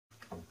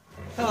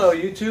Hello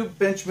YouTube,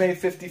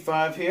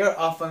 Benchmade55 here,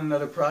 off on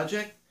another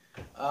project.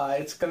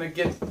 It's going to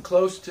get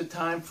close to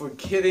time for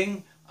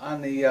kidding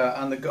on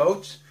the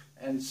goats,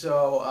 and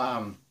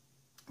so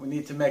we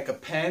need to make a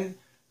pen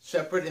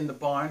separate in the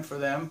barn for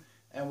them.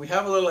 And we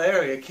have a little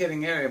area,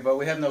 kidding area, but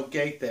we have no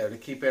gate there to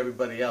keep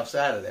everybody else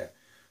out of there.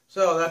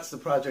 So that's the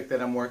project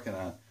that I'm working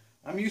on.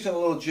 I'm using a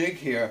little jig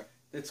here.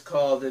 It's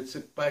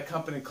by a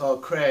company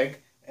called Craig,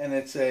 and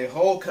it's a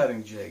hole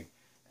cutting jig.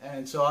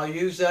 And so I'll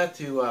use that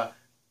to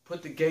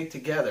put the gate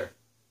together.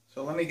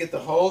 So let me get the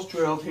holes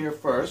drilled here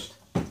first.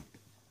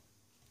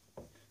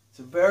 It's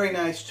a very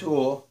nice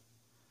tool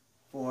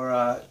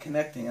for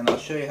connecting, and I'll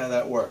show you how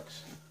that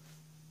works.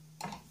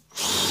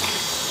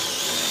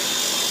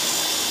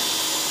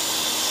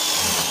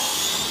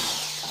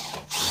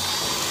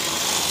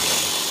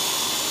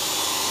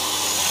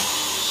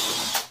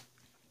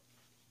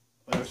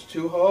 There's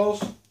two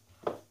holes.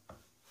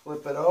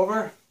 Flip it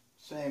over.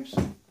 Same.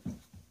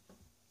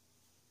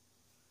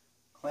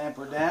 Clamp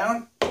her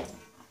down.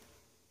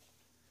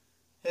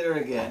 Hit her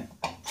again.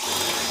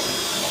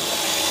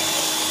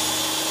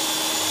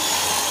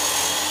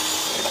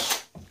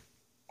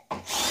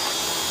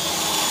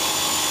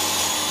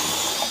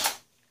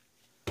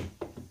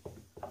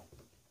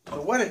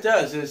 So what it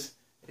does is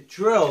it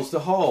drills the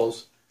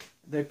holes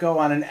that go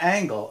on an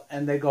angle,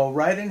 and they go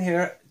right in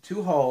here,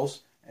 two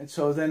holes, and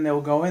so then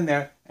they'll go in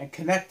there and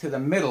connect to the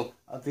middle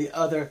of the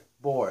other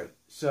board.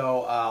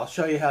 So I'll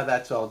show you how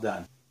that's all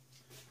done.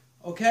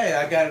 Okay,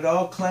 I got it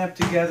all clamped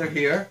together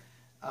here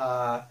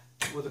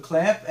with a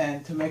clamp,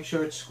 and to make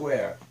sure it's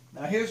square.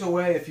 Now here's a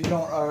way, if you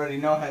don't already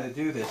know how to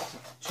do this, to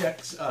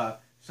check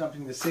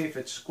something to see if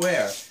it's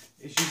square,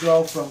 is you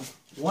go from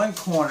one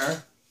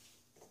corner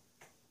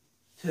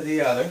to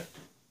the other,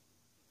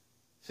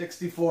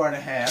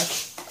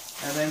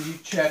 64.5, and then you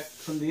check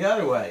from the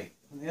other way,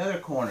 from the other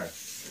corner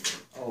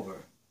over,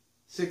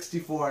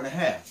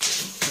 64.5.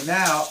 So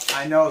now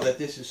I know that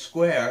this is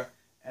square,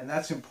 and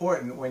that's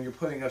important when you're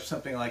putting up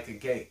something like a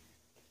gate.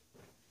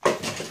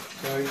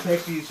 So you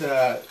take these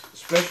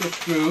special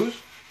screws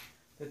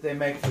that they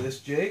make for this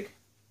jig,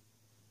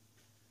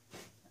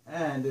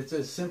 and it's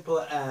as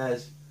simple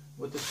as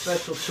with the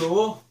special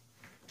tool,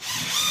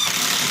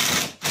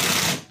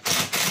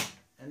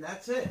 and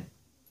that's it.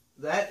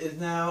 That is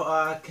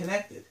now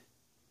connected.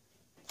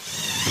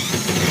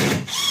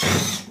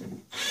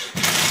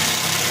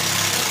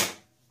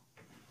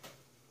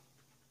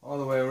 All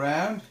the way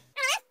around.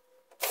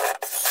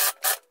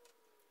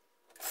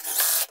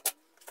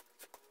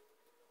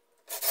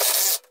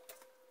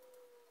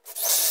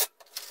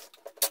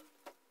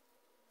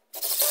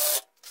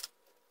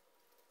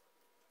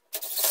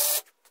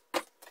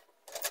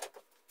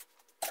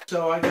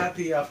 So I got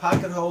the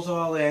pocket holes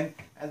all in,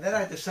 and then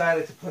I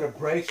decided to put a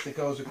brace that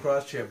goes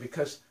across here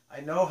because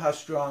I know how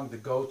strong the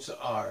goats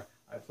are.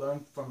 I've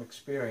learned from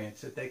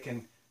experience that they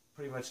can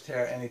pretty much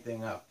tear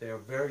anything up. They are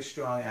very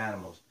strong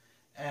animals.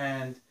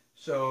 And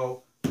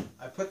so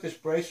I put this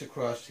brace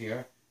across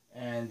here,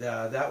 and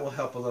that will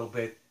help a little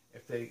bit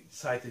if they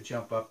decide to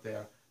jump up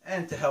there,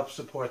 and to help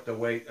support the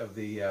weight of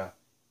the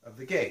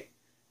gate.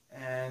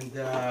 And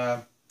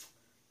so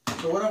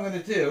what I'm going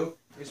to do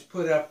is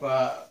put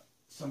up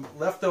some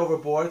leftover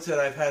boards that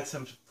I've had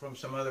from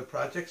some other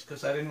projects,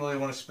 because I didn't really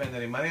want to spend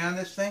any money on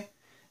this thing.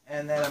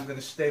 And then I'm going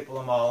to staple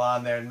them all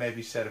on there and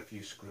maybe set a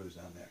few screws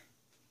on there.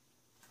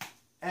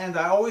 And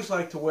I always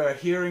like to wear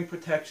hearing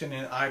protection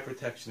and eye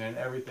protection in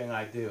everything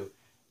I do,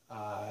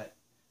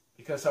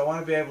 because I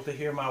want to be able to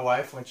hear my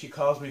wife when she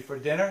calls me for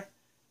dinner,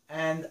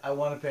 and I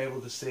want to be able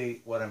to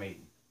see what I'm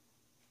eating.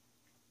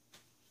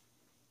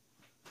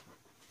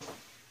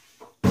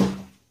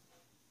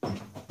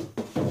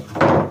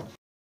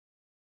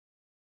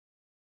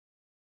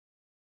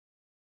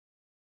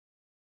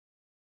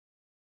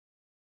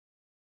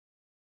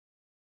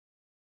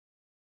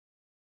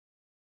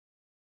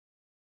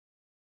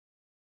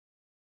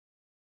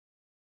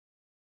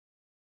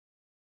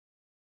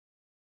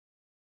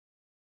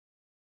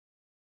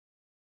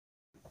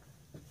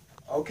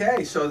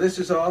 Okay, so this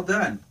is all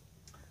done.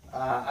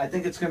 I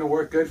think it's going to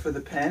work good for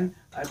the pen.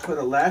 I put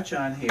a latch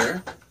on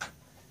here.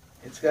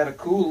 It's got a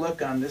cool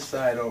look on this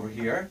side over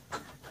here.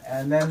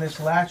 And then this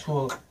latch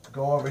will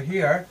go over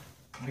here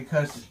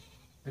because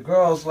the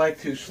girls like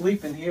to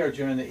sleep in here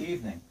during the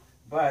evening.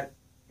 But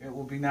it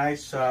will be a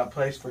nice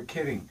place for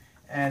kidding.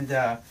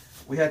 And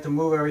we had to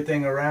move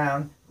everything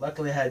around.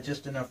 Luckily I had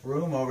just enough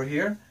room over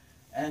here.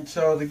 And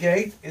so the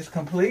gate is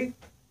complete.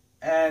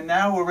 And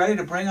now we're ready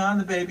to bring on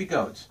the baby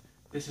goats.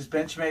 This is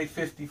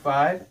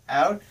Benchmade55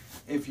 out.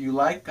 If you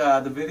like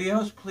the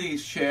videos,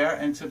 please share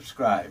and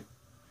subscribe.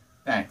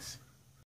 Thanks.